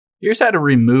Here's how to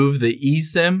remove the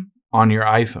eSIM on your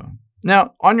iPhone.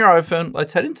 Now, on your iPhone,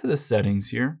 let's head into the settings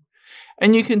here.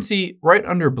 And you can see right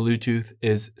under Bluetooth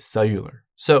is cellular.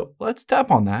 So let's tap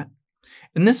on that.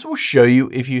 And this will show you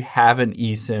if you have an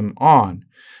eSIM on.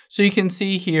 So you can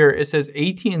see here, it says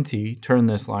AT&T, turn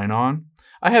this line on.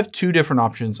 I have two different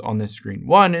options on this screen.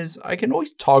 One is I can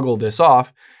always toggle this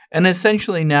off. And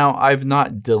essentially now I've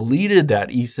not deleted that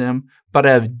eSIM, but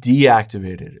I've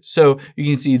deactivated it. So you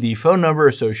can see the phone number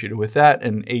associated with that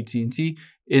and AT&T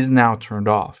is now turned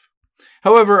off.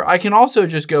 However, I can also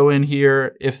just go in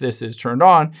here if this is turned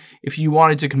on. If you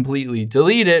wanted to completely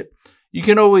delete it, you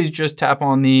can always just tap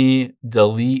on the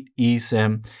delete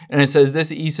eSIM and it says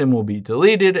this eSIM will be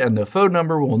deleted and the phone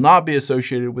number will not be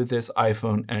associated with this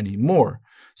iPhone anymore.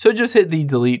 So just hit the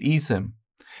delete eSIM.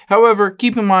 However,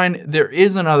 keep in mind there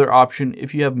is another option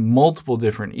if you have multiple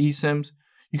different eSIMs.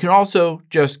 You can also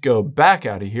just go back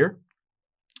out of here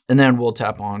and then we'll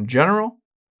tap on General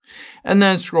and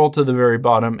then scroll to the very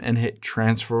bottom and hit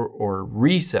Transfer or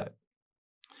Reset.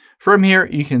 From here,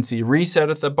 you can see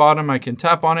Reset at the bottom. I can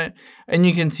tap on it and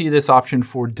you can see this option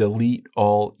for Delete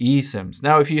All eSIMs.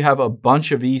 Now, if you have a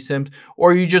bunch of eSIMs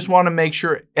or you just want to make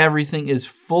sure everything is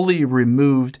fully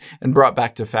removed and brought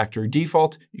back to factory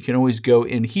default, you can always go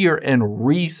in here and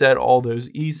reset all those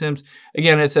eSIMs.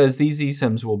 Again, it says these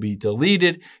eSIMs will be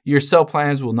deleted. Your cell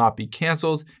plans will not be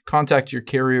canceled. Contact your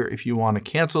carrier if you want to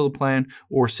cancel the plan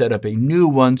or set up a new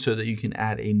one so that you can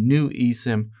add a new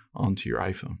eSIM onto your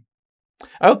iPhone.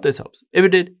 I hope this helps. If it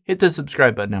did, hit the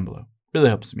subscribe button down below. Really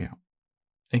helps me out.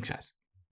 Thanks, guys.